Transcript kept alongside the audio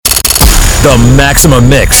The Maximum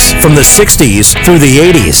Mix from the 60s through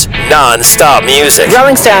the 80s. Non-stop music.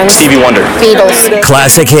 Rolling Stones. Stevie Wonder. Beatles.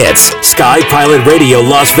 Classic hits. Sky Pilot Radio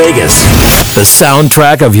Las Vegas. The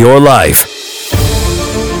soundtrack of your life.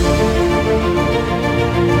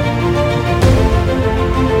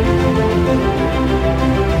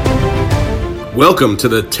 Welcome to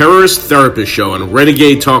the Terrorist Therapist Show on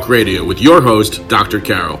Renegade Talk Radio with your host, Dr.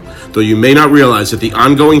 Carol. Though you may not realize that the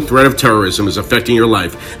ongoing threat of terrorism is affecting your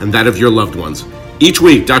life and that of your loved ones. Each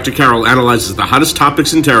week, Dr. Carol analyzes the hottest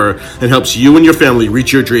topics in terror and helps you and your family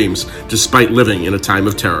reach your dreams despite living in a time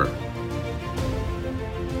of terror.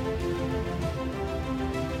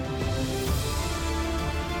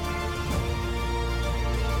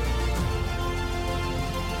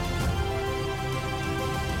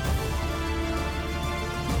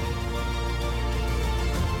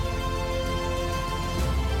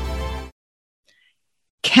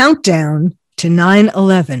 Countdown to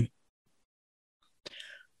 9/11.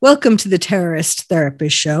 Welcome to the Terrorist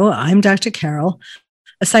Therapist Show. I'm Dr. Carol,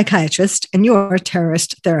 a psychiatrist and your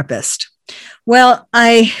terrorist therapist. Well,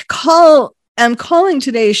 I'm calling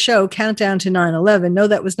today's show Countdown to 9/11. No,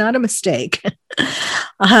 that was not a mistake.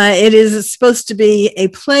 It is supposed to be a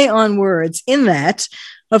play on words in that,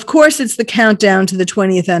 of course, it's the countdown to the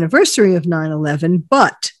 20th anniversary of 9/11,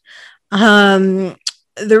 but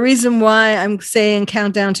the reason why I'm saying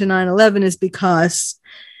countdown to 9/11 is because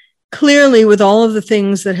clearly with all of the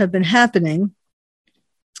things that have been happening,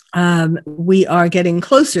 we are getting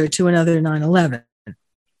closer to another 9/11.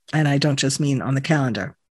 And I don't just mean on the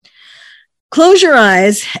calendar. Close your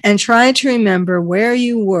eyes and try to remember where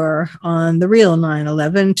you were on the real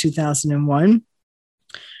 9/11, 2001.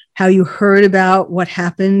 How you heard about what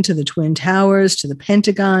happened to the Twin Towers, to the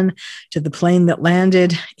Pentagon, to the plane that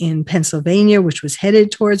landed in Pennsylvania, which was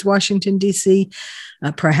headed towards Washington, D.C.,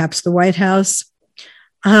 perhaps the White House,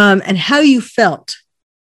 and how you felt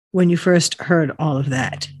when you first heard all of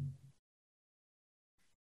that.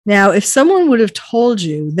 Now, if someone would have told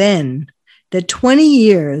you then that 20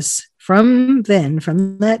 years from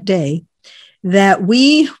that day, that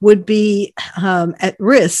we would be at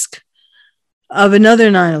risk of another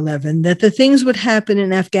 9/11, that the things would happen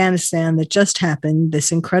in Afghanistan that just happened, this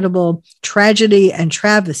incredible tragedy and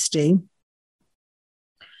travesty,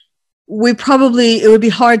 it would be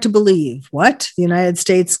hard to believe. What? The United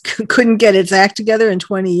States couldn't get its act together in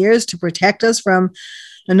 20 years to protect us from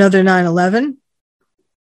another 9/11?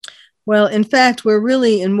 Well, in fact, we're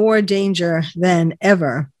really in more danger than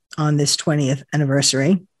ever on this 20th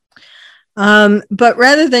anniversary. But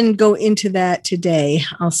rather than go into that today,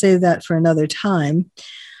 I'll save that for another time.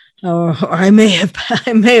 Or I may have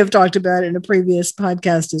talked about it in a previous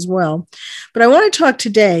podcast as well. But I want to talk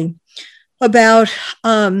today about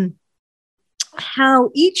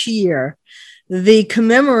how each year the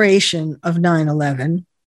commemoration of 9/11,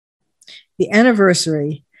 the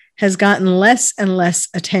anniversary, has gotten less and less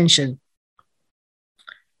attention.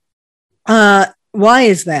 Why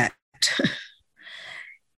is that?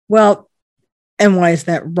 Well, and why is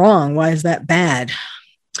that wrong? Why is that bad?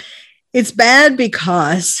 It's bad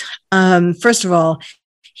because, first of all,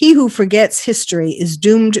 he who forgets history is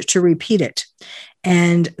doomed to repeat it.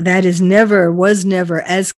 And that was never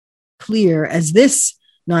as clear as this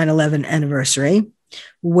 9/11 anniversary,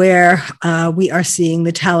 where we are seeing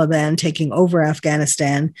the Taliban taking over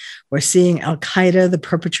Afghanistan. We're seeing Al-Qaeda, the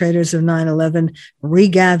perpetrators of 9/11,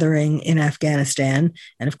 regathering in Afghanistan.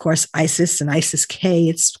 And of course, ISIS and ISIS-K,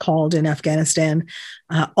 it's called in Afghanistan,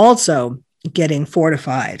 also getting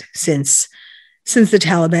fortified since the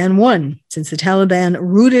Taliban won, since the Taliban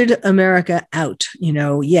rooted America out.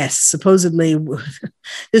 Yes, supposedly,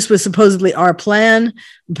 this was supposedly our plan,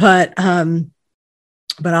 but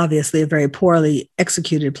obviously a very poorly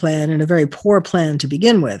executed plan and a very poor plan to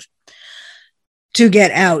begin with, to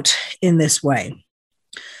get out in this way.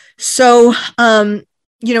 So,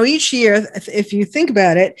 each year, if you think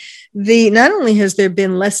about it, not only has there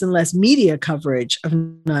been less and less media coverage of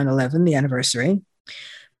 9/11, the anniversary,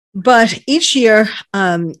 but each year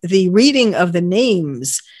the reading of the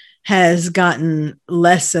names has gotten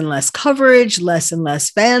less and less coverage, less and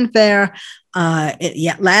less fanfare.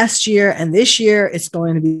 Last year and this year, it's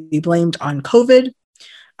going to be blamed on COVID.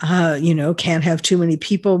 Can't have too many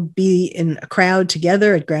people be in a crowd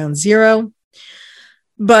together at ground zero.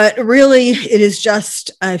 But really, it is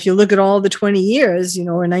just, if you look at all the 20 years,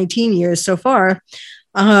 or 19 years so far,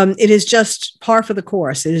 it is just par for the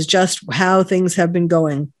course. It is just how things have been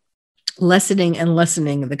going, lessening and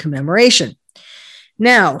lessening the commemoration.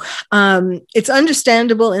 Now, it's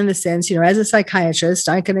understandable in the sense, as a psychiatrist,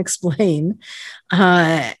 I can explain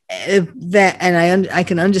that, and I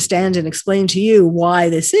can understand and explain to you why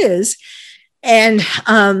this is. And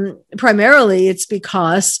primarily it's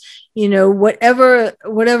because, whatever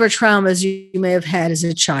traumas you may have had as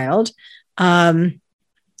a child,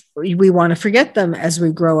 we want to forget them as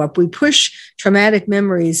we grow up. We push traumatic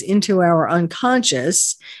memories into our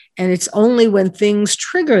unconscious, and it's only when things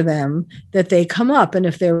trigger them that they come up. And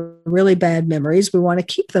if they're really bad memories, we want to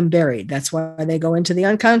keep them buried. That's why they go into the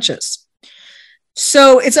unconscious.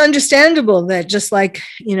 So it's understandable that just like,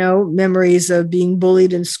 memories of being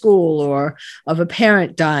bullied in school or of a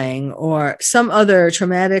parent dying or some other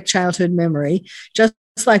traumatic childhood memory, just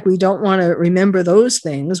like we don't want to remember those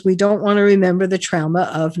things, we don't want to remember the trauma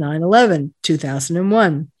of 9/11,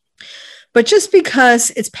 2001. But just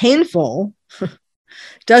because it's painful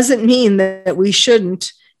doesn't mean that we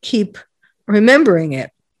shouldn't keep remembering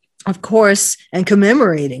it, of course, and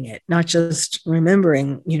commemorating it, not just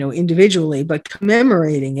remembering, individually, but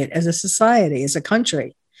commemorating it as a society, as a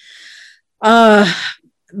country.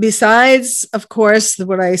 Besides, of course,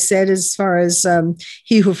 what I said as far as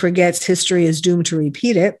he who forgets history is doomed to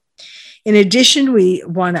repeat it. In addition, we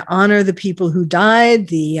want to honor the people who died,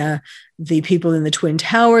 the people in the Twin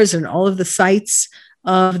Towers and all of the sites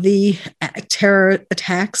of the terror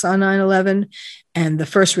attacks on 9/11, and the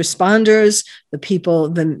first responders, the people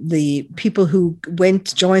who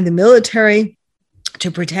joined the military to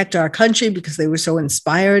protect our country because they were so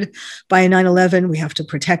inspired by 9/11. We have to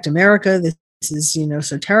protect America. This is,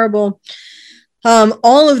 so terrible.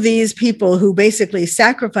 All of these people who basically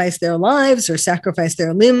sacrifice their lives or sacrifice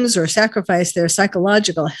their limbs or sacrifice their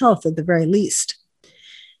psychological health at the very least.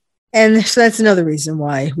 And so that's another reason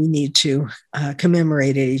why we need to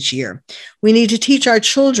commemorate it each year. We need to teach our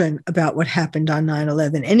children about what happened on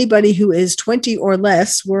 9/11. Anybody who is 20 or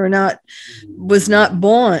less was not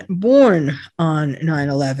born on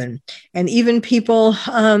 9/11. And even people,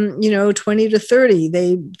 20 to 30,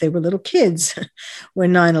 they were little kids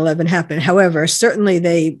when 9/11 happened. However, certainly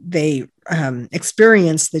they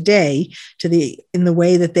experienced the day in the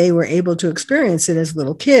way that they were able to experience it as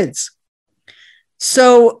little kids.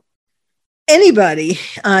 So anybody,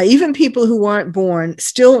 even people who aren't born,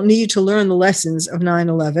 still need to learn the lessons of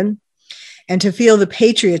 9/11 and to feel the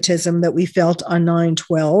patriotism that we felt on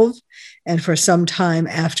 9/12 and for some time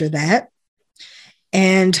after that.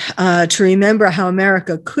 And to remember how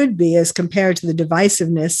America could be as compared to the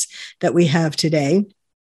divisiveness that we have today.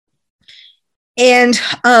 And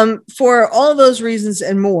for all those reasons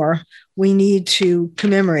and more, we need to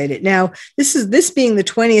commemorate it. Now, this being the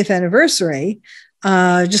 20th anniversary,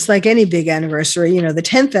 just like any big anniversary, the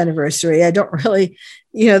 10th anniversary, I don't really,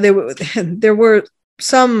 there were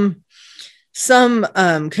some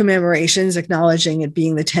commemorations acknowledging it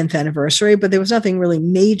being the 10th anniversary, but there was nothing really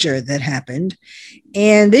major that happened.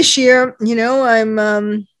 And this year, there's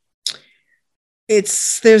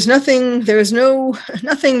nothing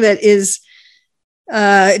that is,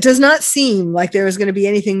 it does not seem like there is going to be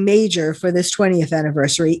anything major for this 20th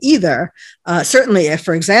anniversary either. Certainly if,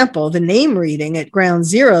 for example, the name reading at Ground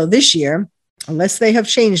Zero this year, unless they have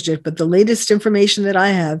changed it, but the latest information that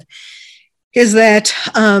I have is that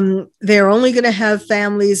they're only going to have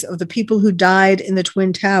families of the people who died in the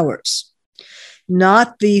Twin Towers,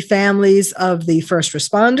 not the families of the first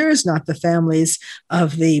responders, not the families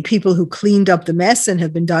of the people who cleaned up the mess and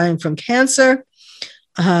have been dying from cancer.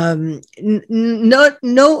 No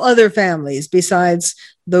other families besides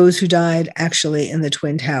those who died actually in the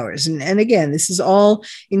Twin Towers. And again, this is all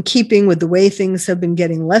in keeping with the way things have been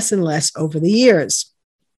getting less and less over the years.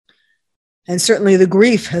 And certainly the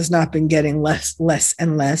grief has not been getting less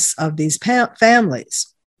and less of these families.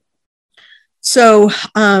 So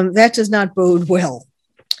that does not bode well.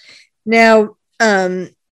 Now,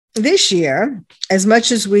 this year, as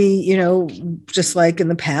much as we, just like in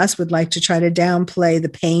the past, would like to try to downplay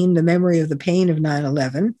the memory of the pain of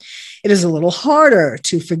 9/11, it is a little harder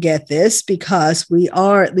to forget this because we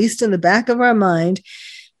are, at least in the back of our mind,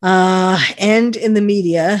 and in the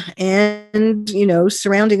media and,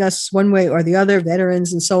 surrounding us one way or the other,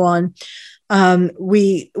 veterans and so on,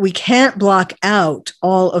 we can't block out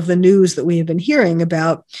all of the news that we have been hearing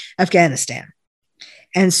about Afghanistan.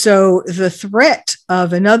 And so the threat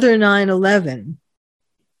of another 9/11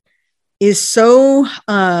 is so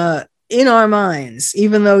in our minds,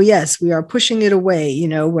 even though, yes, we are pushing it away.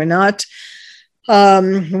 We're not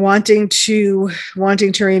wanting to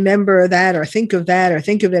remember that or think of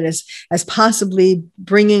it as possibly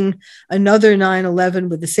bringing another 9/11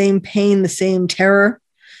 with the same pain, the same terror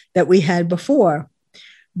that we had before.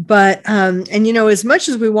 But, as much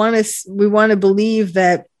as we want to believe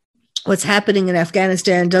that what's happening in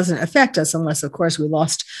Afghanistan doesn't affect us unless, of course, we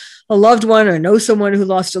lost a loved one or know someone who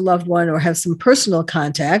lost a loved one or have some personal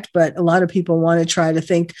contact. But a lot of people want to try to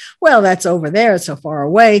think, well, that's over there, it's so far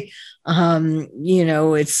away.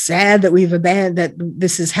 It's sad that we've abandoned, that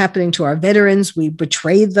this is happening to our veterans. We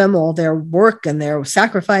betrayed them, all their work and their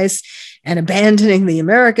sacrifice, and abandoning the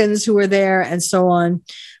Americans who were there, and so on.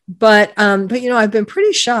 But I've been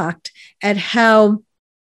pretty shocked at how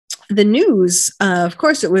the news, of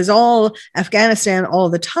course, it was all Afghanistan all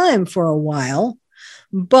the time for a while.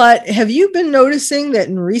 But have you been noticing that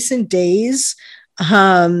in recent days,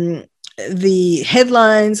 the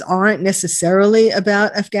headlines aren't necessarily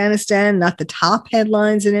about Afghanistan, not the top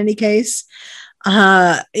headlines in any case?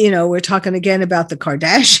 We're talking again about the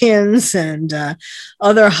Kardashians and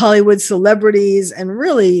other Hollywood celebrities and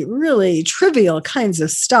really, really trivial kinds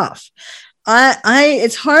of stuff.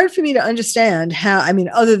 It's hard for me to understand how,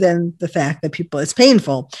 other than the fact that it's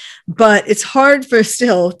painful, but it's hard for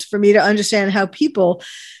me to understand how people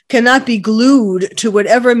cannot be glued to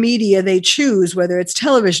whatever media they choose, whether it's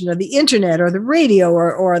television or the internet or the radio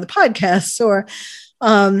or the podcasts or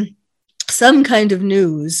some kind of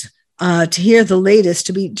news. To hear the latest,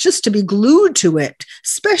 to be glued to it,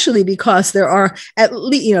 especially because there are at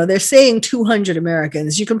least, they're saying 200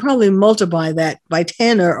 Americans. You can probably multiply that by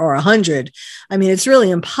 10 or 100. It's really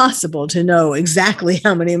impossible to know exactly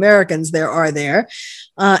how many Americans there are there.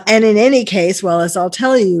 And in any case, well, as I'll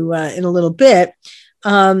tell you in a little bit,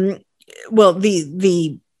 the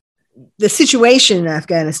situation in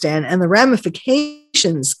Afghanistan and the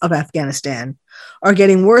ramifications of Afghanistan are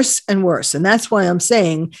getting worse and worse. And that's why I'm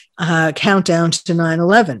saying countdown to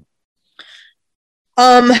 9/11.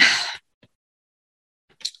 I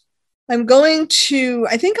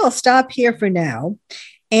think I'll stop here for now.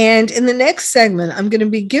 And in the next segment, I'm going to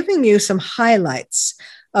be giving you some highlights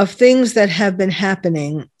of things that have been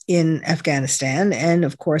happening in Afghanistan and,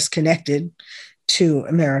 of course, connected to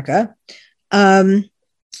America.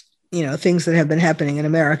 Things that have been happening in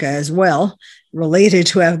America as well, related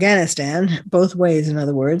to Afghanistan, both ways, in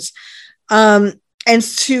other words. And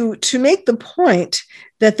to make the point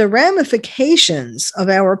that the ramifications of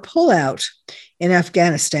our pullout in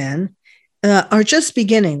Afghanistan are just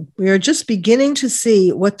beginning. We are just beginning to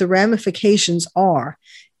see what the ramifications are,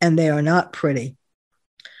 and they are not pretty.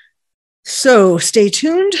 So stay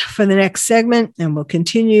tuned for the next segment, and we'll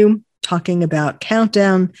continue talking about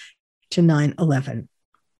countdown to 9/11.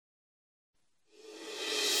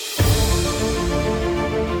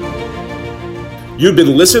 You've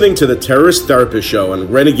been listening to the Terrorist Therapist Show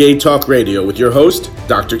on Renegade Talk Radio with your host,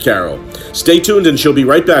 Dr. Carol. Stay tuned and she'll be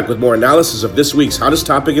right back with more analysis of this week's hottest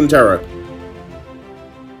topic in terror.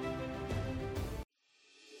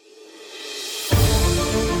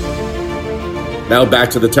 Now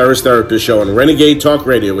back to the Terrorist Therapist Show on Renegade Talk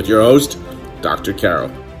Radio with your host, Dr.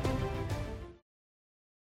 Carol.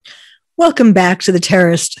 Welcome back to the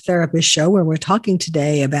Terrorist Therapist Show, where we're talking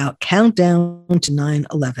today about countdown to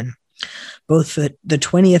 9/11. Both the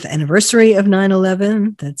 20th anniversary of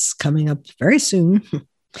 9/11, that's coming up very soon,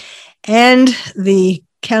 and the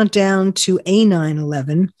countdown to a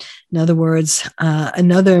 9/11. In other words,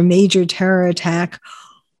 another major terror attack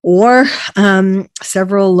or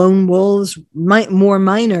several lone wolves, more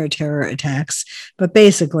minor terror attacks, but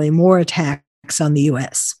basically more attacks on the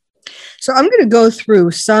U.S. So I'm going to go through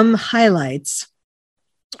some highlights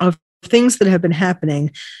of things that have been happening,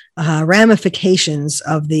 ramifications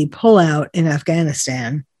of the pullout in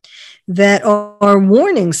Afghanistan that are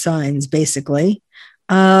warning signs, basically,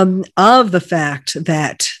 of the fact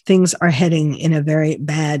that things are heading in a very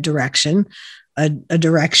bad direction, a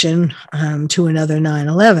direction to another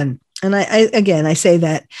 9/11. And I say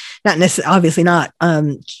that not necessarily, obviously not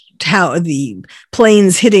the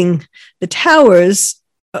planes hitting the towers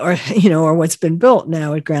or what's been built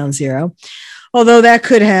now at Ground Zero, although that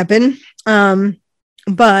could happen.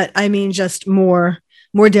 But I mean, just more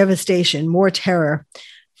devastation, more terror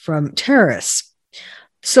from terrorists.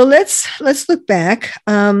 So let's look back.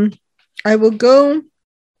 I will go.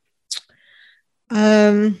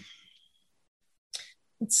 Let's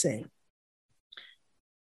see.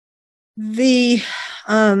 Where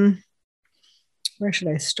should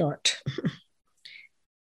I start?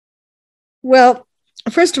 Well,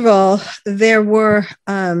 first of all, there were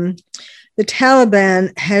the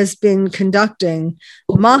Taliban has been conducting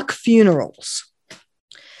mock funerals.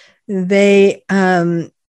 They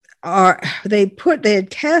had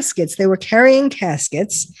caskets. They were carrying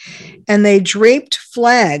caskets, and they draped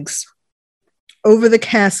flags over the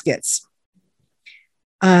caskets.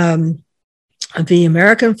 the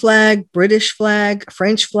American flag, British flag,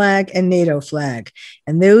 French flag, and NATO flag.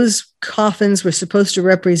 And those coffins were supposed to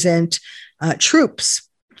represent troops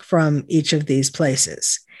from each of these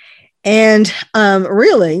places. And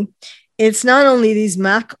really, it's not only these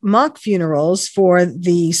mock funerals for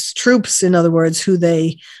these troops, in other words, who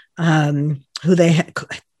they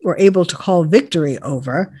were able to call victory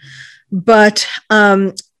over, but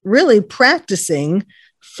really practicing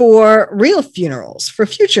for real funerals, for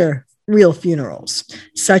future real funerals,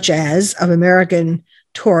 such as of Americans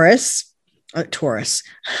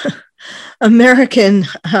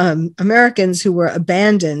who were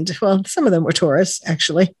abandoned. Well, some of them were tourists,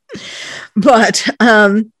 actually, but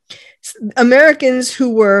Americans who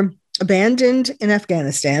were abandoned in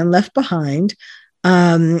Afghanistan, left behind,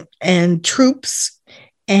 and troops,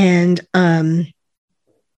 and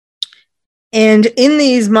in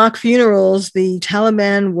these mock funerals, the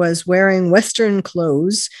Taliban was wearing Western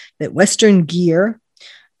clothes, that Western gear.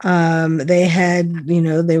 They had,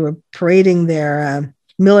 they were parading their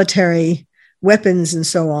military weapons and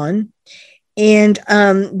so on. And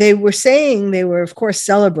they were saying, they were, of course,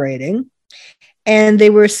 celebrating. And they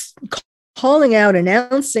were calling out,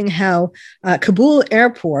 announcing how Kabul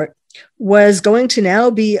airport was going to now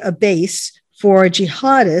be a base for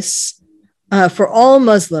jihadists, for all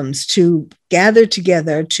Muslims to gather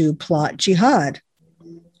together to plot jihad.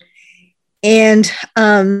 And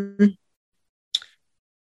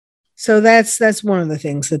so that's one of the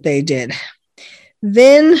things that they did.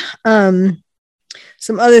 Then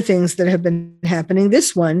some other things that have been happening.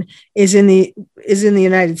 This one is in the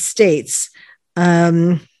United States.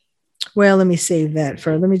 Well, let me save that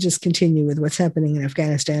let me just continue with what's happening in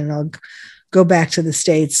Afghanistan, and I'll go back to the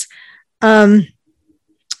States.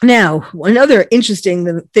 Now, another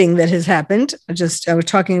interesting thing that has happened, I was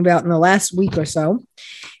talking about in the last week or so,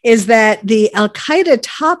 is that the Al-Qaeda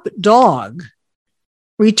top dog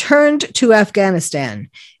returned to Afghanistan.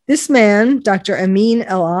 This man, Dr. Amin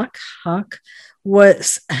al-Haq,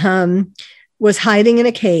 was hiding in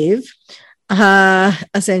a cave.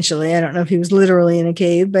 Essentially, I don't know if he was literally in a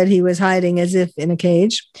cave, but he was hiding as if in a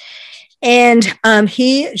cage. And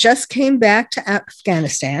he just came back to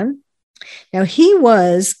Afghanistan. Now, he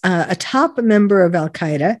was a top member of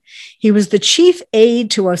Al-Qaeda. He was the chief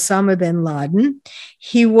aide to Osama bin Laden.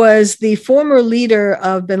 He was the former leader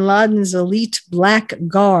of bin Laden's elite Black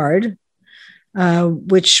Guard,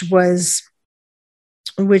 which was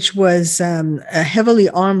a heavily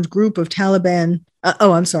armed group of Taliban.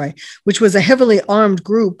 Which was a heavily armed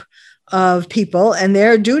group of people, and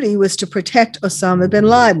their duty was to protect Osama bin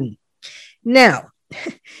Laden. Now,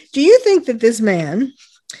 do you think that this man,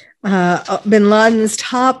 bin Laden's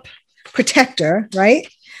top protector, right,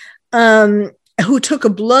 who took a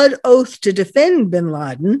blood oath to defend bin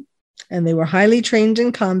Laden, and they were highly trained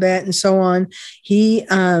in combat and so on, bin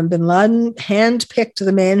Laden handpicked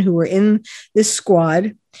the men who were in this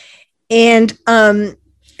squad, and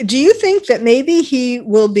do you think that maybe he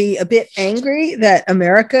will be a bit angry that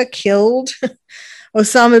America killed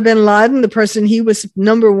Osama bin Laden, the person he was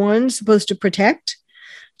number one supposed to protect?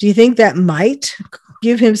 Do you think that might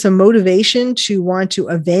give him some motivation to want to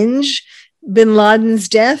avenge bin Laden's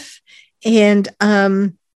death and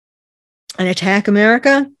attack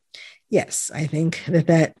America? Yes, I think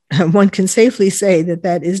that one can safely say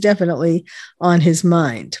that is definitely on his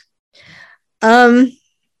mind.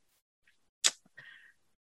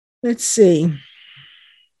 Let's see.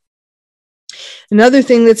 Another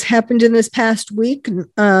thing that's happened in this past week in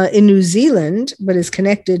New Zealand, but is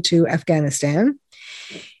connected to Afghanistan,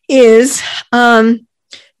 is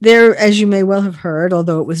there, as you may well have heard,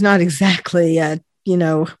 although it was not exactly,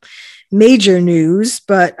 major news,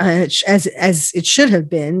 but as it should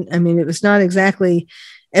have been. I mean, it was not exactly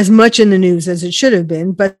as much in the news as it should have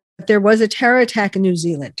been, but there was a terror attack in New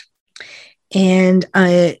Zealand. And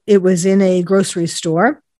it was in a grocery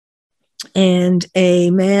store. And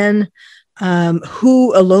a man a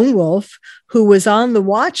lone wolf, who was on the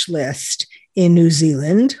watch list in New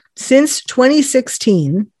Zealand since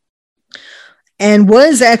 2016 and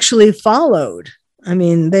was actually followed. I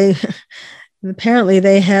mean, they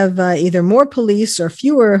have either more police or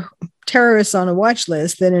fewer terrorists on a watch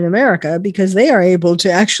list than in America, because they are able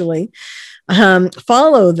to actually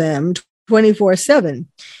follow them 24/7.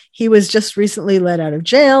 He was just recently let out of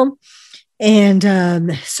jail.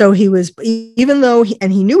 And so he was, even though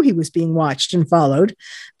he knew he was being watched and followed,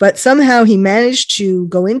 but somehow he managed to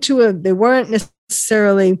go into they weren't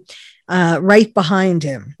necessarily right behind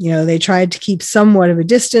him. They tried to keep somewhat of a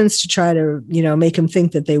distance to try to, make him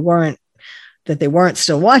think that they weren't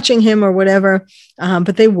still watching him or whatever.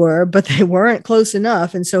 But they weren't close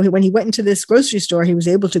enough. And so when he went into this grocery store, he was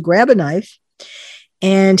able to grab a knife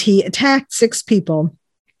and he attacked 6 people,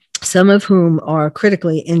 some of whom are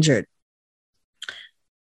critically injured.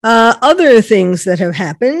 Other things that have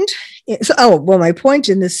happened. My point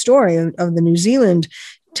in this story of the New Zealand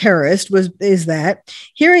terrorist is that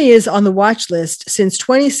here he is on the watch list since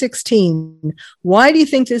 2016. Why do you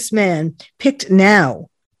think this man picked now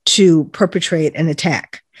to perpetrate an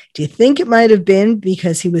attack? Do you think it might have been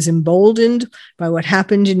because he was emboldened by what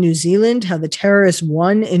happened in New Zealand, how the terrorists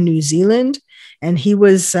won in New Zealand, and he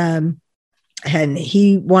was and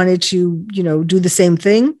he wanted to, do the same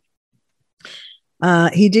thing?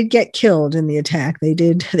 He did get killed in the attack. They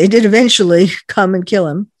did eventually come and kill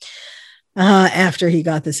him after he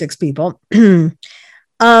got the 6 people.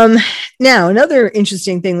 Now, another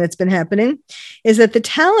interesting thing that's been happening is that the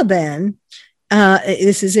Taliban,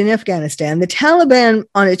 this is in Afghanistan, the Taliban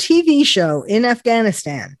on a TV show in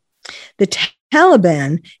Afghanistan, the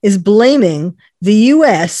Taliban is blaming the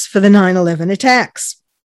U.S. for the 9/11 attacks.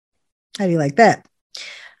 How do you like that?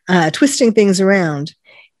 Twisting things around.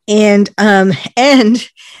 And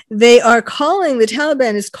they are the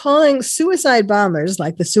Taliban is calling suicide bombers,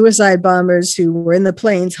 like the suicide bombers who were in the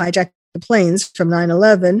planes, hijacked the planes from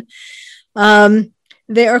 9/11.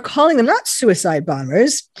 They are calling them not suicide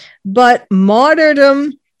bombers, but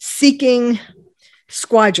martyrdom-seeking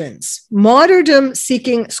squadrons.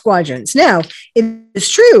 Martyrdom-seeking squadrons. Now, it is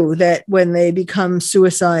true that when they become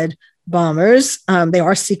suicide bombers, they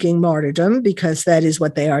are seeking martyrdom because that is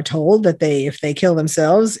what they are told, that if they kill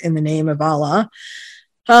themselves in the name of Allah,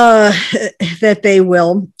 that they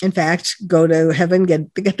will, in fact, go to heaven,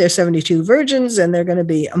 get their 72 virgins, and they're going to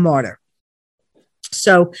be a martyr.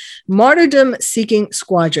 So martyrdom-seeking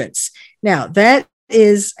squadrons. Now, that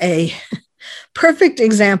is a perfect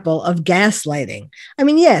example of gaslighting. I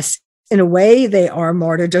mean, yes, in a way, they are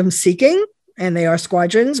martyrdom-seeking, and they are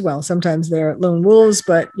squadrons. Well, sometimes they're lone wolves,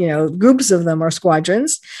 but, groups of them are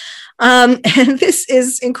squadrons. And this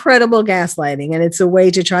is incredible gaslighting. And it's a way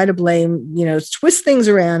to try to blame, twist things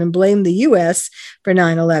around and blame the U.S. for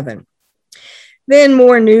 9/11. Then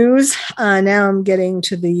more news. Now I'm getting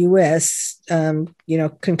to the U.S.,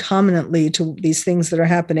 concomitantly to these things that are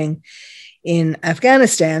happening in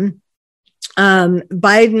Afghanistan.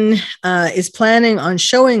 Biden is planning on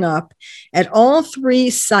showing up at all 3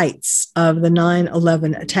 sites of the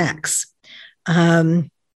 9/11 attacks.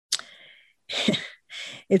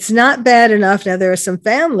 It's not bad enough. Now, there are some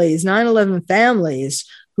families, 9/11 families,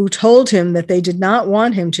 who told him that they did not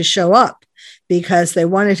want him to show up because they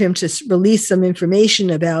wanted him to release some information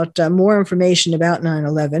about, more information about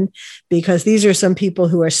 9/11, because these are some people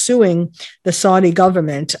who are suing the Saudi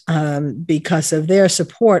government because of their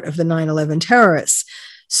support of the 9/11 terrorists.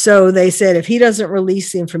 So they said if he doesn't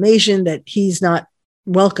release the information, that he's not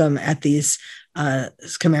welcome at these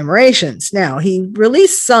commemorations. Now, he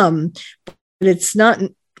released some, but it's not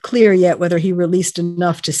clear yet whether he released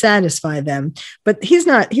enough to satisfy them. But he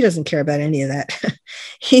doesn't care about any of that.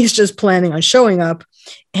 He's just planning on showing up.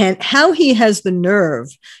 And how he has the nerve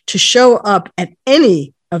to show up at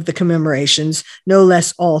any of the commemorations, no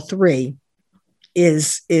less all 3,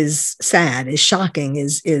 is sad, is shocking,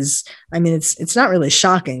 it's not really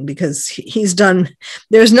shocking because he's done,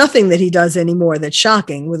 there's nothing that he does anymore that's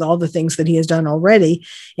shocking with all the things that he has done already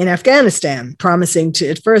in Afghanistan, promising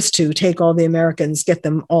at first to take all the Americans, get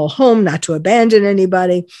them all home, not to abandon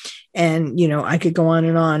anybody. And, I could go on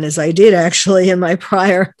and on, as I did actually in my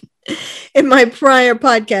prior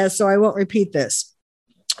podcast, so I won't repeat this.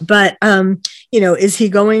 But, is he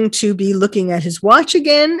going to be looking at his watch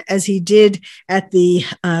again, as he did at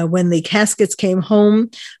when the caskets came home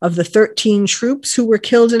of the 13 troops who were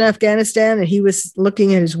killed in Afghanistan, and he was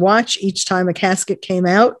looking at his watch each time a casket came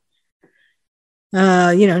out?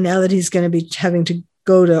 Now that he's going to be having to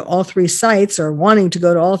go to all 3 sites, or wanting to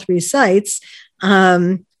go to all 3 sites,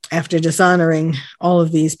 after dishonoring all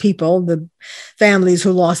of these people, the families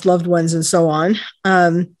who lost loved ones and so on,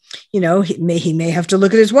 he may have to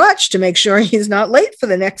look at his watch to make sure he's not late for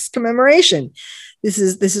the next commemoration. This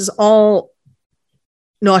is all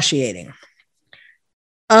nauseating.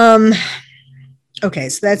 Okay,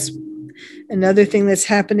 so that's another thing that's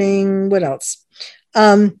happening. What else?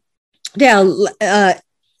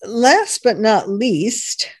 Last but not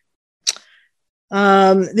least,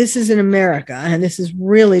 this is in America, and this is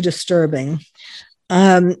really disturbing.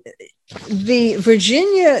 The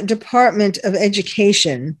Virginia Department of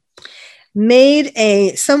Education made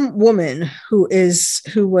some woman who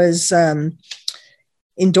was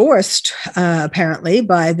endorsed apparently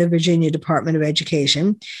by the Virginia Department of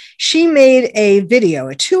Education. She made a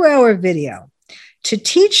 2-hour video, to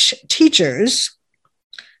teach teachers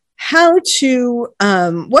how to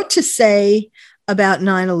what to say about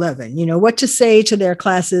 9/11, what to say to their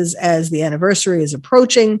classes as the anniversary is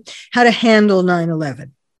approaching, how to handle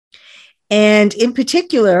 9/11. And in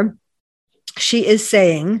particular, she is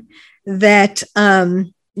saying that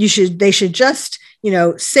they should just,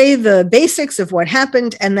 say the basics of what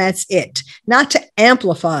happened, and that's it, not to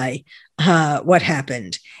amplify what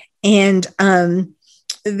happened. And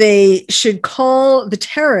they should call the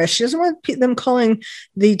terrorists. She doesn't want them calling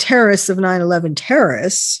the terrorists of 9/11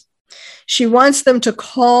 terrorists. She wants them to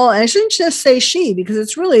call, and I shouldn't just say she, because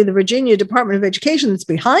it's really the Virginia Department of Education that's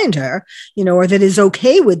behind her, or that is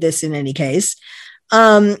okay with this in any case.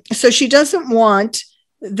 So she doesn't want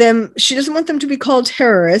them to be called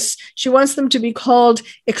terrorists. She wants them to be called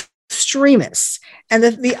extremists. And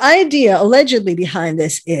the idea allegedly behind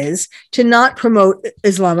this is to not promote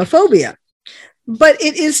Islamophobia. But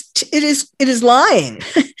it is lying.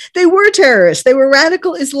 They were terrorists. They were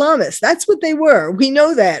radical Islamists. That's what they were. We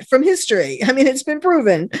know that from history. I mean, it's been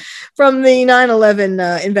proven from the 9/11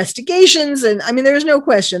 investigations. And I mean, there's no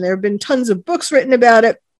question. There have been tons of books written about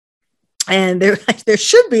it. And there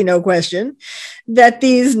should be no question that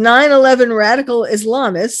these 9/11 radical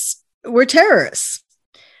Islamists were terrorists.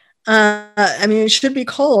 I mean, it should be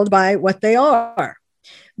called by what they are.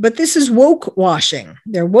 But this is woke washing.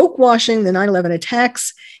 They're woke washing the 9/11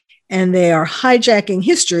 attacks, and they are hijacking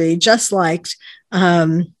history, just like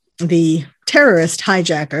the terrorist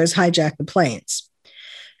hijackers hijacked the planes.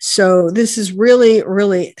 So this is really,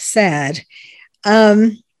 really sad.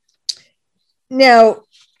 Now,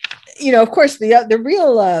 of course, the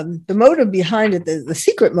real the motive behind it, the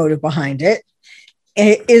secret motive behind it,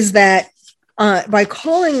 is that by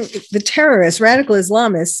calling the terrorists radical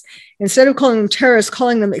Islamists, instead of calling them terrorists,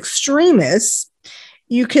 calling them extremists,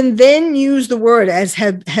 you can then use the word, as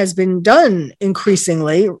has been done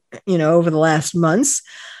increasingly, over the last months.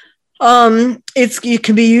 It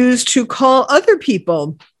can be used to call other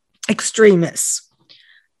people extremists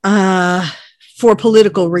for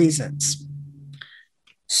political reasons.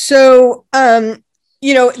 So,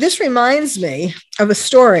 this reminds me of a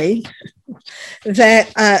story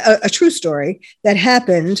that a true story that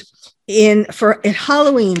happened at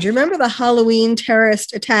Halloween. Do you remember the Halloween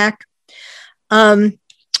terrorist attack? I'll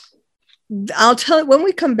tell when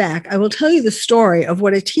we come back, I will tell you the story of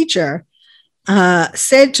what a teacher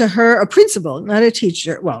said to her, a principal, not a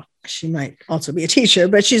teacher. Well, she might also be a teacher,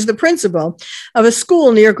 but she's the principal of a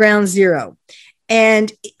school near Ground Zero.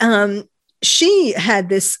 And she had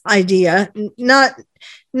this idea, not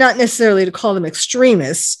necessarily to call them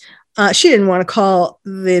extremists. She didn't want to call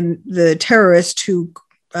the terrorist who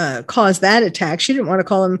caused that attack. She didn't want to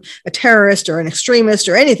call him a terrorist or an extremist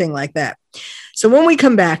or anything like that. So when we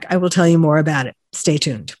come back, I will tell you more about it. Stay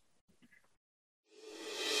tuned.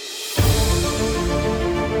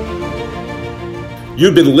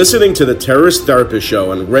 You've been listening to the Terrorist Therapist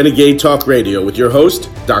Show on Renegade Talk Radio with your host,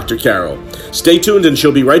 Dr. Carol. Stay tuned and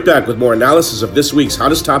she'll be right back with more analysis of this week's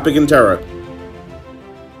hottest topic in terror.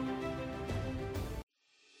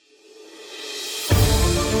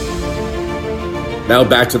 Now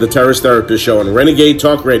back to the Terrorist Therapist Show on Renegade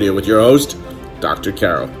Talk Radio with your host, Dr.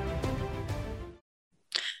 Carol.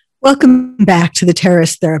 Welcome back to the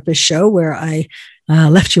Terrorist Therapist Show, where I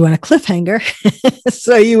left you on a cliffhanger,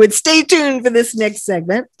 so you would stay tuned for this next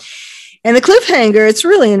segment. And the cliffhanger, it's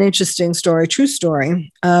really an interesting story, true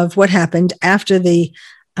story of what happened after the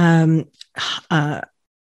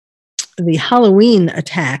Halloween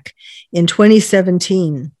attack in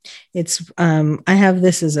 2017. I have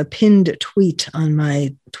this as a pinned tweet on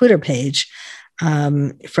my Twitter page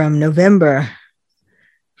from November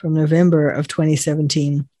of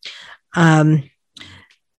 2017.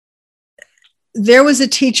 There was a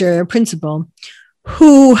teacher, a principal,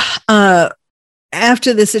 who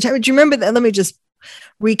after this attack, do you remember that? Let me just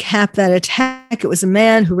recap that attack. It was a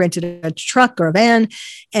man who rented a truck or a van,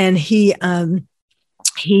 and he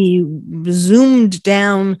zoomed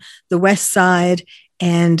down the west side,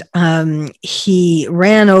 and he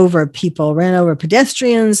ran over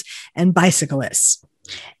pedestrians and bicyclists.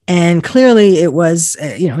 And clearly it was,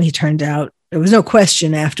 he turned out, there was no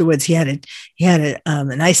question afterwards. He had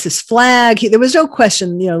an ISIS flag. There was no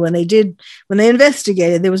question, when they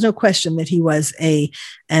investigated, there was no question that he was a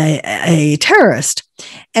terrorist.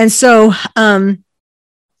 And so,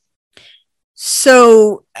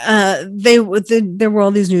 there were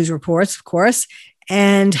all these news reports, of course.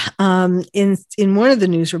 And in one of the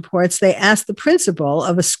news reports, they asked the principal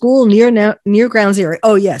of a school near Ground Zero.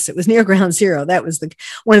 Oh, yes, it was near Ground Zero. That was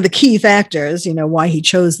one of the key factors, why he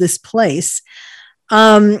chose this place.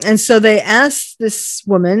 And so they asked this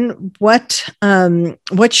woman what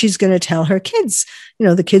she's going to tell her kids,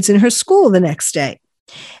 the kids in her school the next day.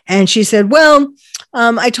 And she said, well,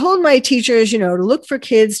 I told my teachers, to look for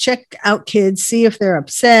kids, check out kids, see if they're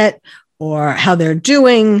upset or how they're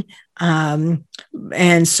doing.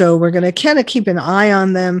 And so we're going to kind of keep an eye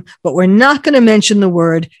on them, but we're not going to mention the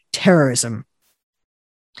word terrorism.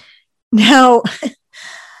 Now,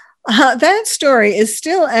 that story is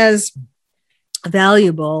still as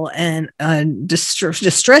valuable and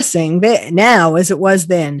distressing now as it was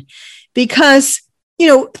then, because,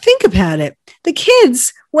 think about it. The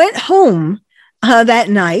kids went home that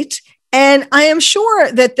night, and I am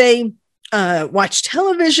sure that they watched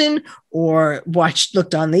television or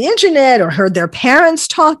looked on the internet or heard their parents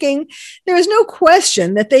talking. There was no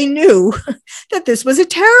question that they knew that this was a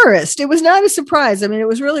terrorist. It was not a surprise. I mean, it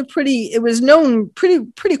was known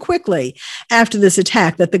pretty quickly after this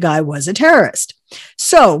attack that the guy was a terrorist.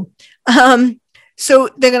 So they're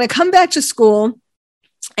going to come back to school.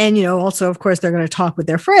 And, also, of course, they're going to talk with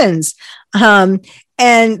their friends. And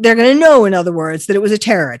they're going to know, in other words, that it was a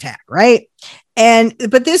terror attack, right?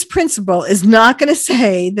 But this principal is not going to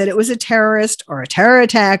say that it was a terrorist or a terror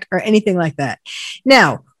attack or anything like that.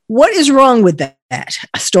 Now, what is wrong with that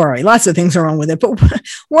story? Lots of things are wrong with it. But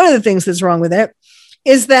one of the things that's wrong with it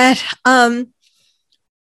is that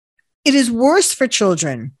it is worse for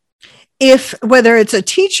children if, whether it's a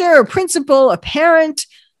teacher, a principal, a parent,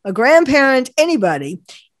 a grandparent, anybody,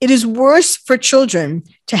 it is worse for children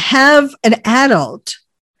to have an adult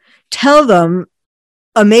tell them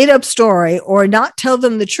a made-up story or not tell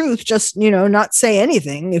them the truth, just, not say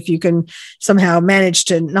anything, if you can somehow manage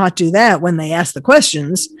to not do that when they ask the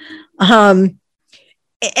questions.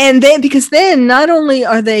 And then, because then not only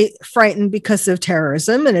are they frightened because of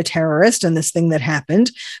terrorism and a terrorist and this thing that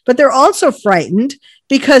happened, but they're also frightened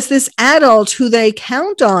because this adult who they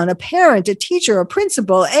count on, a parent, a teacher, a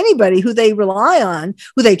principal, anybody who they rely on,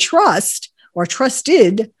 who they trust or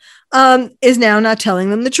trusted, is now not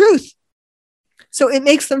telling them the truth. So it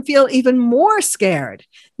makes them feel even more scared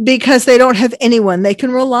because they don't have anyone they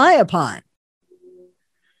can rely upon.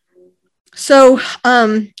 So,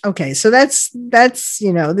 okay, so that's,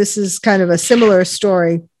 this is kind of a similar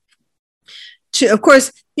story to, of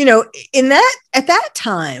course, at that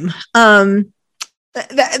time,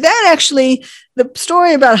 that actually, the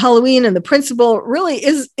story about Halloween and the principal really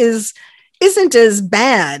isn't as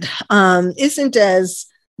bad, isn't as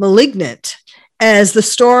malignant as the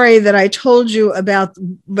story that I told you about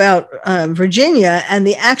Virginia and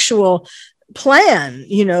the actual plan,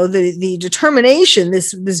 the determination,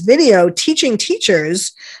 this video teaching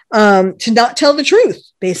teachers to not tell the truth,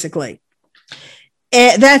 basically.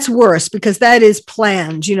 And that's worse because that is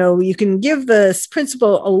planned. You can give the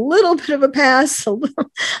principal a little bit of a pass,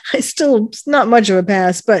 not much of a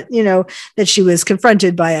pass, but, that she was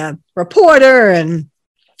confronted by a reporter and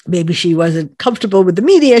maybe she wasn't comfortable with the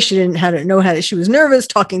media. She didn't know how to, she was nervous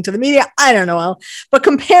talking to the media. I don't know. But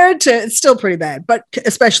compared to, it's still pretty bad, but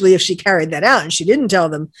especially if she carried that out and she didn't tell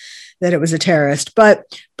them that it was a terrorist. But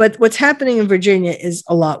what's happening in Virginia is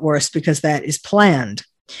a lot worse because that is planned.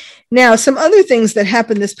 Now, some other things that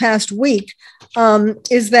happened this past week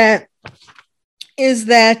is that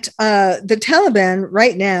the Taliban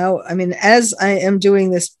right now, I mean, as I am doing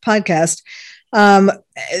this podcast,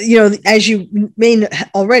 as you may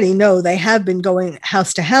already know, they have been going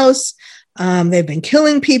house to house. They've been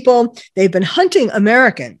killing people. They've been hunting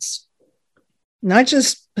Americans, not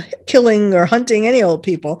just killing or hunting any old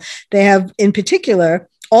people. They have, in particular,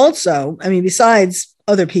 also, besides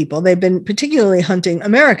other people, they've been particularly hunting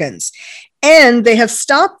Americans. And they have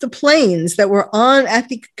stopped the planes that were at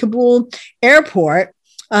the Kabul airport,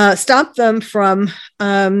 stopped them from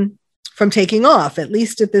taking off, at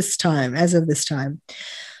least at this time, as of this time.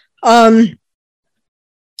 And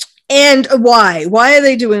why? Why are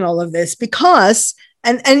they doing all of this? Because,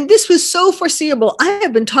 and this was so foreseeable. I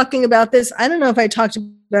have been talking about this. I don't know if I talked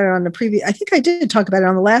about it on the previous, I think I did talk about it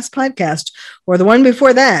on the last podcast or the one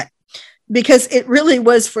before that, because it really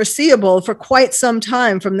was foreseeable for quite some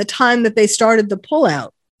time, from the time that they started the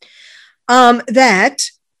pullout, that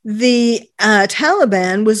the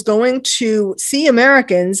Taliban was going to see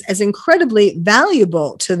Americans as incredibly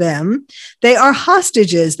valuable to them. They are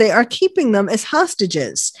hostages. They are keeping them as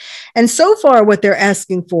hostages. And so far, what they're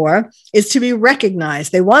asking for is to be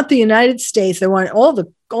recognized. They want the United States, they want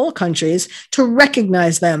all countries to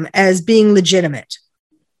recognize them as being legitimate.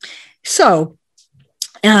 So,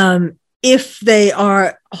 if they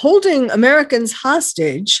are holding Americans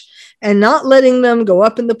hostage and not letting them go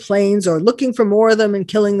up in the planes, or looking for more of them and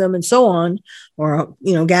killing them and so on, or,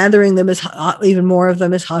 gathering them as even more of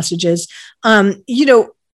them as hostages, they are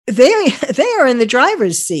in the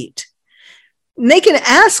driver's seat. they can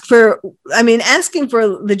ask for, asking for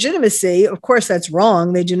legitimacy, of course, that's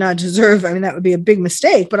wrong. They do not deserve, that would be a big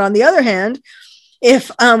mistake. But on the other hand,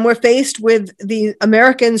 if we're faced with the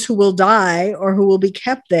Americans who will die or who will be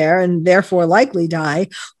kept there and therefore likely die,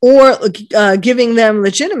 or giving them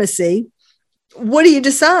legitimacy, what do you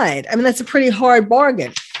decide? That's a pretty hard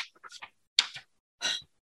bargain.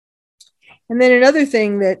 And then another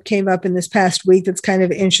thing that came up in this past week that's kind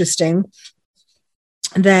of interesting,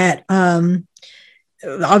 that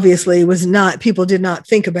obviously people did not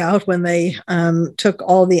think about when they took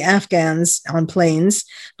all the Afghans on planes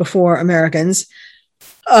before Americans.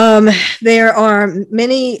 There are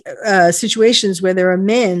many situations where there are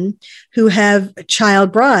men who have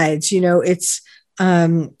child brides. It's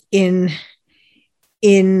in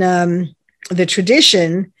the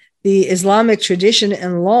tradition, the Islamic tradition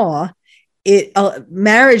and law,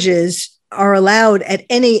 marriages are allowed at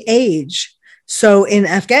any age. So in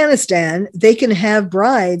Afghanistan, they can have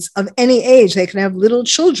brides of any age. They can have little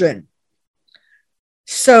children.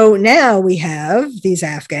 So now we have these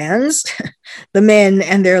Afghans, the men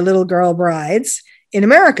and their little girl brides in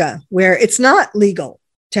America, where it's not legal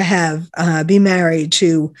to be married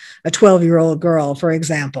to a 12-year-old girl, for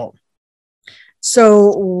example.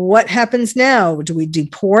 So what happens now? Do we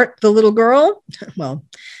deport the little girl? Well,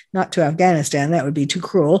 not to Afghanistan, that would be too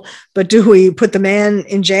cruel. But do we put the man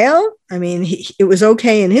in jail? It was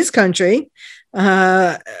okay in his country.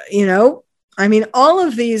 All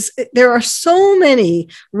of these, there are so many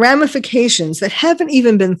ramifications that haven't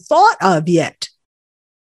even been thought of yet.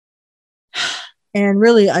 And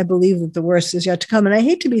really, I believe that the worst is yet to come. And I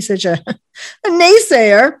hate to be such a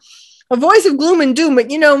naysayer, a voice of gloom and doom, but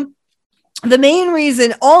the main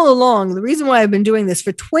reason all along, the reason why I've been doing this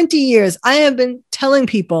for 20 years, I have been telling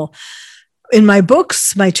people in my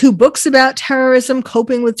books, my 2 books about terrorism,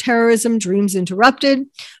 Coping with Terrorism, Dreams Interrupted,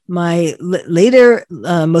 my later,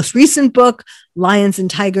 most recent book, Lions and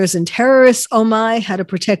Tigers and Terrorists, Oh My, How to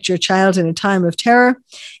Protect Your Child in a Time of Terror,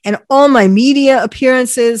 and all my media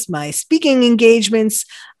appearances, my speaking engagements,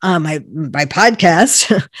 my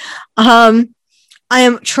podcast.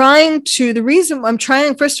 The reason I'm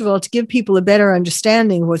trying, first of all, to give people a better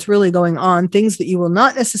understanding of what's really going on, things that you will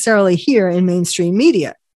not necessarily hear in mainstream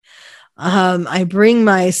media. I bring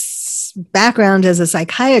my background as a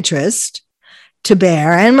psychiatrist to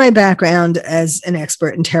bear, and my background as an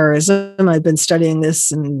expert in terrorism. I've been studying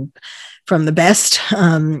this from the best,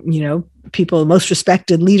 people, most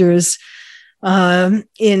respected leaders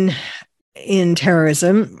in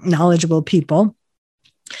terrorism, knowledgeable people.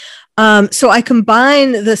 So I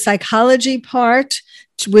combine the psychology part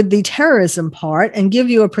with the terrorism part and give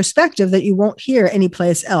you a perspective that you won't hear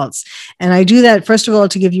anyplace else. And I do that, first of all,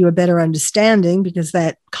 to give you a better understanding, because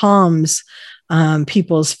that calms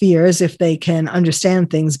people's fears if they can understand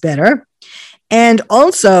things better. And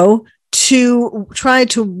also to try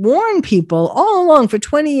to warn people. All along for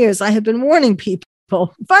 20 years, I have been warning people.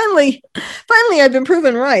 Finally, I've been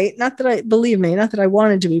proven right. Not that I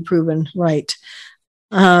wanted to be proven right.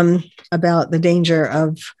 About the danger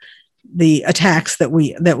of the attacks that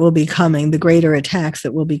will be coming, the greater attacks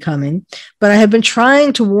that will be coming. But I have been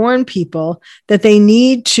trying to warn people that they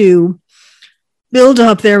need to build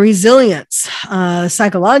up their resilience,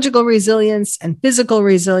 psychological resilience and physical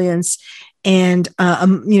resilience, and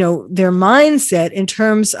their mindset in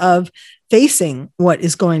terms of facing what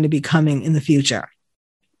is going to be coming in the future.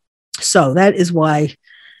 So that is why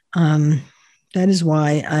I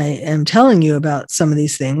am telling you about some of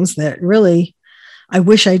these things that really I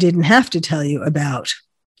wish I didn't have to tell you about.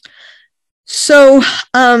 So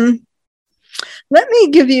let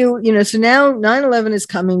me give you, so now 9/11 is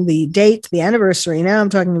coming, the date, the anniversary. Now I'm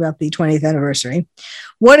talking about the 20th anniversary.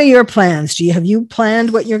 What are your plans? Have you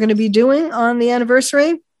planned what you're going to be doing on the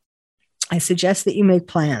anniversary? I suggest that you make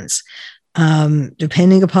plans,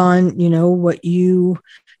 depending upon, what you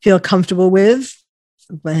feel comfortable with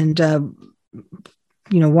and,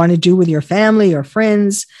 want to do with your family or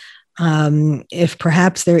friends. If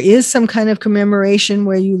perhaps there is some kind of commemoration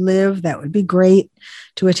where you live, that would be great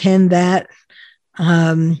to attend that.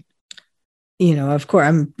 Of course,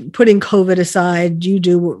 I'm putting COVID aside. You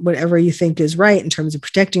do whatever you think is right in terms of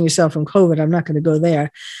protecting yourself from COVID. I'm not going to go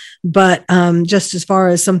there. But just as far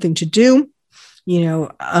as something to do,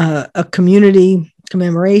 a community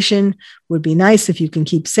commemoration would be nice if you can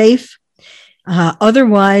keep safe.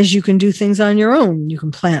 Otherwise, you can do things on your own. You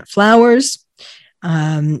can plant flowers.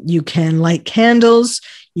 You can light candles.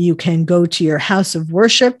 You can go to your house of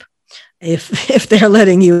worship if they're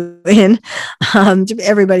letting you in.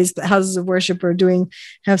 Everybody's houses of worship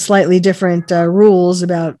have slightly different rules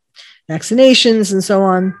about vaccinations and so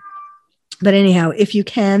on. But anyhow, if you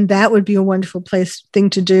can, that would be a wonderful thing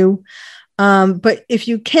to do. But if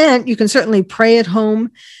you can't, you can certainly pray at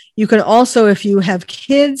home. You can also, if you have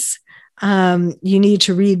kids, you need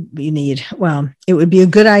to read, it would be a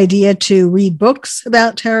good idea to read books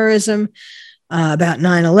about terrorism, about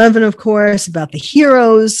 9/11, of course, about the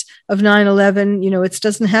heroes of 9/11. It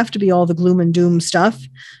doesn't have to be all the gloom and doom stuff.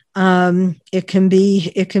 It can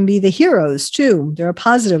be the heroes too. There are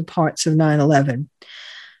positive parts of 9/11.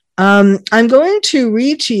 I'm going to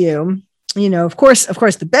read to you, of course,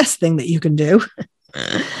 the best thing that you can do.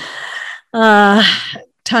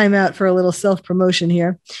 Time out for a little self-promotion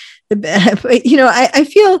here. I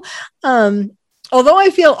feel, although I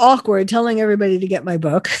feel awkward telling everybody to get my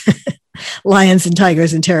book, Lions and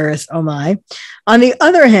Tigers and Terrorists, oh my. On the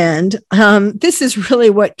other hand, this is really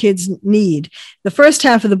what kids need. The first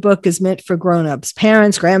half of the book is meant for grown-ups,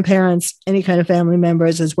 parents, grandparents, any kind of family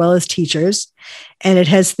members, as well as teachers. And it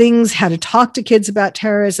has things, how to talk to kids about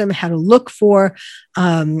terrorism, how to look for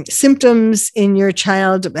symptoms in your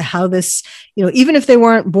child, how this, even if they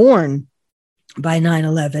weren't born by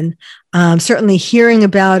 9/11, certainly hearing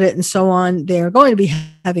about it and so on, they're going to be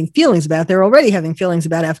having feelings about it. They're already having feelings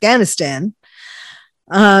about Afghanistan.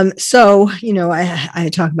 I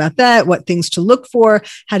talk about that, what things to look for,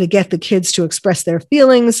 how to get the kids to express their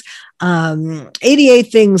feelings,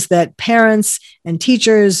 88 things that parents and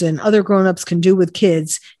teachers and other grown-ups can do with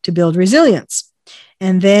kids to build resilience.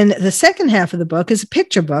 And then the second half of the book is a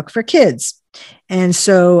picture book for kids. And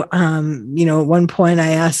so, at one point I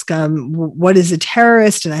ask, what is a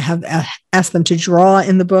terrorist? And I have asked them to draw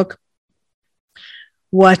in the book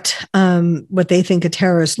what they think a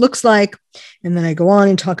terrorist looks like. And then I go on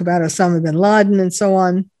and talk about Osama bin Laden and so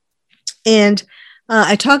on. And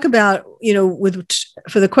I talk about,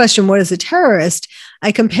 for the question, what is a terrorist?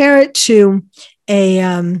 I compare it to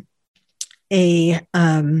a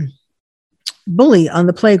bully on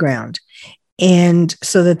the playground. And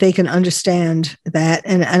so that they can understand that.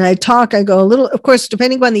 And I go a little, of course,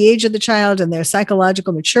 depending on the age of the child and their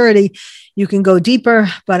psychological maturity, you can go deeper.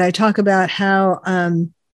 But I talk about how,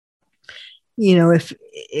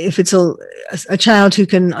 if it's a child who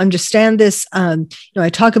can understand this, I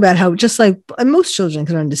talk about how just like most children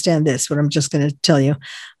can understand this, what I'm just going to tell you,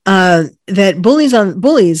 that bullies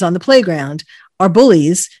on the playground are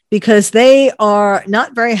bullies because they are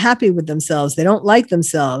not very happy with themselves. They don't like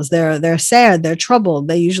themselves. They're sad. They're troubled.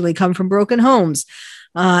 They usually come from broken homes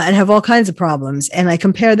and have all kinds of problems. And I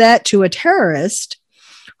compare that to a terrorist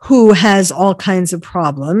who has all kinds of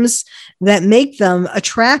problems that make them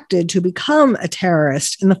attracted to become a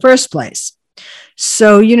terrorist in the first place.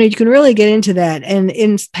 So, you can really get into that. And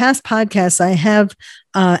in past podcasts, I have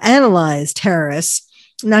analyzed terrorists,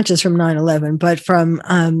 not just from 9/11, but from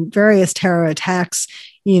various terror attacks,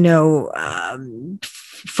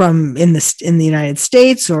 from in the United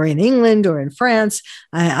States or in England or in France.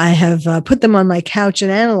 I have put them on my couch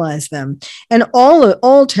and analyzed them. And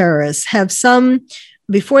all terrorists have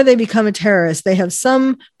before they become a terrorist, they have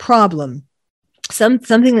some problem.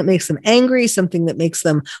 Something that makes them angry, something that makes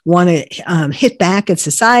them want to hit back at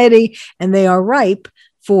society, and they are ripe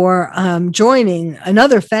for joining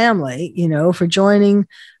another family, for joining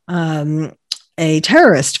a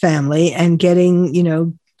terrorist family and getting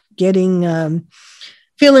to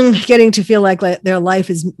feel like their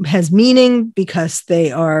life has meaning because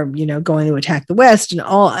they are, going to attack the West and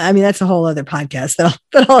all. I mean, that's a whole other podcast that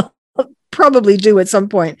I'll probably do at some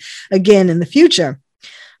point again in the future.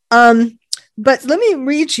 But let me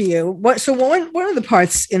read to you one of the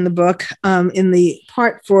parts in the book, in the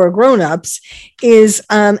part for grown-ups, is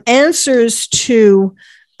answers to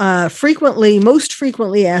most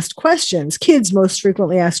frequently asked questions, kids' most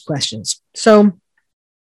frequently asked questions. So,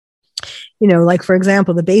 like, for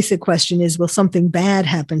example, the basic question is, will something bad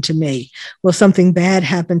happen to me? Will something bad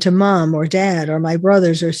happen to mom or dad or my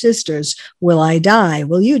brothers or sisters? Will I die?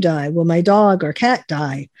 Will you die? Will my dog or cat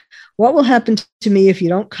die? What will happen to me if you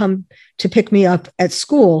don't come to pick me up at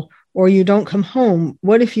school or you don't come home?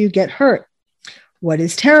 What if you get hurt? What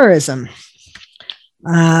is terrorism?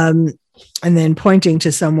 And then pointing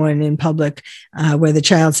to someone in public where the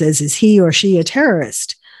child says, is he or she a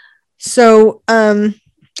terrorist? So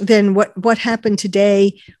then what happened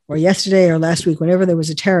today or yesterday or last week, whenever there was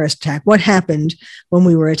a terrorist attack? What happened when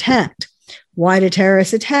we were attacked? Why do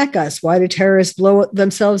terrorists attack us? Why do terrorists blow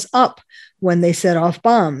themselves up when they set off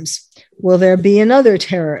bombs? Will there be another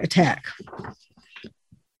terror attack?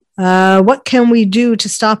 What can we do to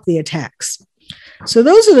stop the attacks? So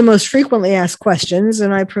those are the most frequently asked questions,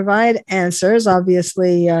 and I provide answers.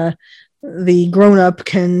 Obviously, the grown-up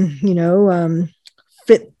can,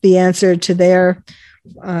 fit the answer to their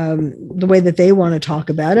the way that they want to talk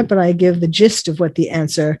about it, but I give the gist of what the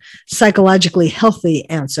answer, psychologically healthy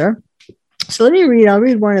answer. So I'll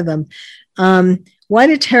read one of them. Why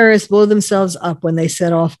do terrorists blow themselves up when they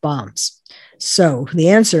set off bombs? So the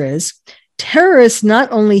answer is, terrorists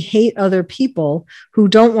not only hate other people who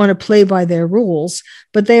don't want to play by their rules,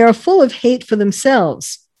 but they are full of hate for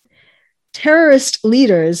themselves. Terrorist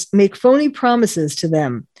leaders make phony promises to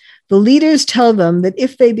them. The leaders tell them that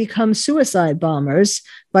if they become suicide bombers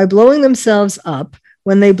by blowing themselves up,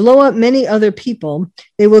 when they blow up many other people,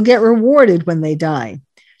 they will get rewarded when they die.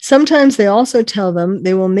 Sometimes they also tell them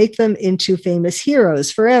they will make them into famous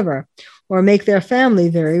heroes forever or make their family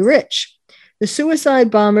very rich. The suicide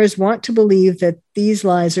bombers want to believe that these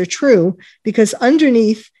lies are true because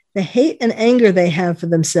underneath, the hate and anger they have for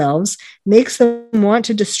themselves makes them want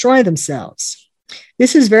to destroy themselves.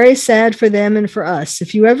 This is very sad for them and for us.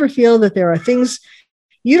 If you ever feel that there are things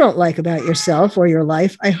you don't like about yourself or your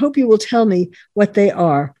life, I hope you will tell me what they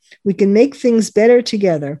are. We can make things better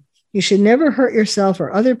together. You should never hurt yourself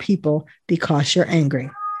or other people because you're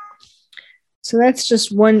angry. So that's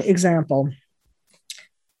just one example.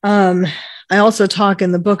 I also talk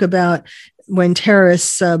in the book about when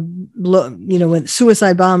terrorists, when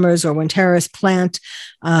suicide bombers or when terrorists plant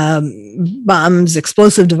bombs,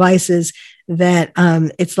 explosive devices, that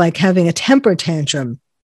it's like having a temper tantrum,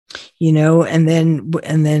 and then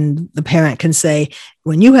the parent can say,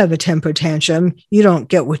 when you have a temper tantrum, you don't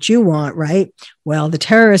get what you want, right? Well, the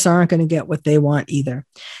terrorists aren't going to get what they want either.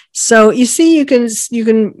 So you see, you can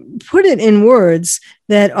put it in words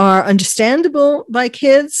that are understandable by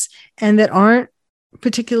kids and that aren't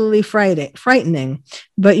particularly frightening,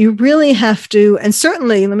 but you really have to, and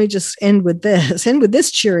certainly, let me just end with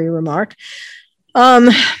this cheery remark,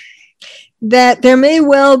 that there may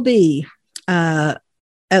well be at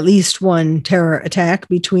least one terror attack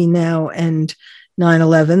between now and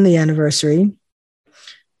 9/11, the anniversary.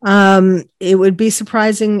 It would be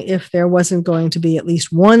surprising if there wasn't going to be at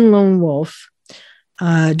least one lone wolf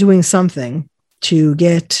doing something to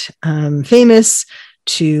get famous,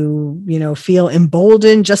 to feel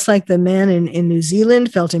emboldened, just like the man in New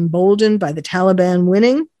Zealand felt emboldened by the Taliban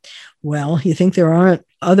winning. Well, you think there aren't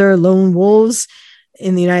other lone wolves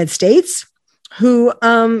in the United States who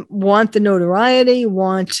want the notoriety,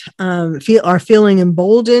 are feeling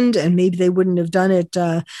emboldened, and maybe they wouldn't have done it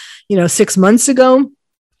 6 months ago,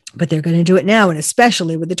 but they're going to do it now, and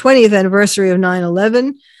especially with the 20th anniversary of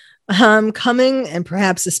 9/11 coming, and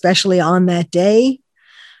perhaps especially on that day.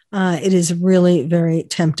 It is really very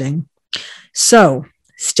tempting. So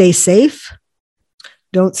stay safe.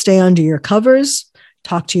 Don't stay under your covers.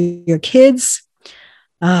 Talk to your kids.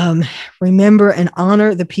 Remember and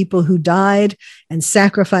honor the people who died and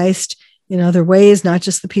sacrificed in other ways, not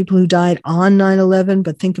just the people who died on 9/11,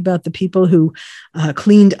 but think about the people who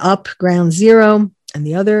cleaned up Ground Zero and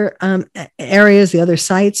the other areas, the other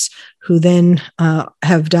sites, who then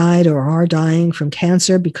have died or are dying from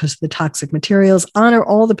cancer because of the toxic materials. Honor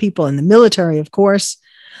all the people in the military, of course.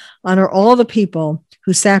 Honor all the people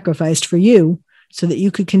who sacrificed for you so that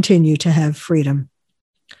you could continue to have freedom.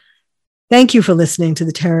 Thank you for listening to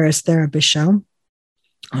the Terrorist Therapist Show.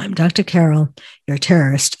 I'm Dr. Carol, your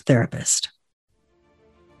terrorist therapist.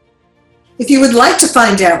 If you would like to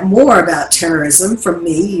find out more about terrorism from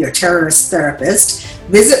me, your terrorist therapist,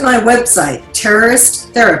 visit my website,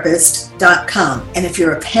 terroristtherapist.com. And if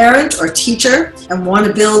you're a parent or teacher and want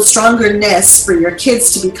to build stronger nests for your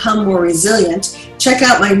kids to become more resilient, check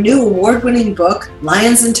out my new award-winning book,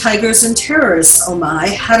 Lions and Tigers and Terrorists, Oh My,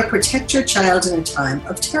 How to Protect Your Child in a Time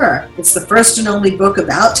of Terror. It's the first and only book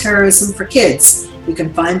about terrorism for kids. You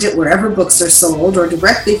can find it wherever books are sold or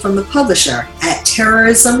directly from the publisher at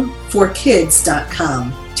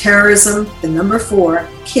terrorismforkids.com. Terrorism, 4,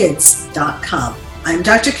 kids.com. I'm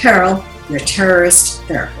Dr. Carol, your terrorist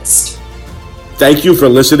therapist. Thank you for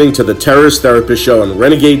listening to the Terrorist Therapist Show on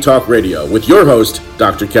Renegade Talk Radio with your host,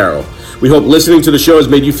 Dr. Carol. We hope listening to the show has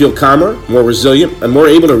made you feel calmer, more resilient, and more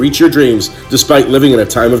able to reach your dreams despite living in a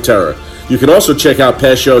time of terror. You can also check out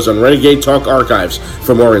past shows on Renegade Talk Archives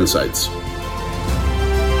for more insights.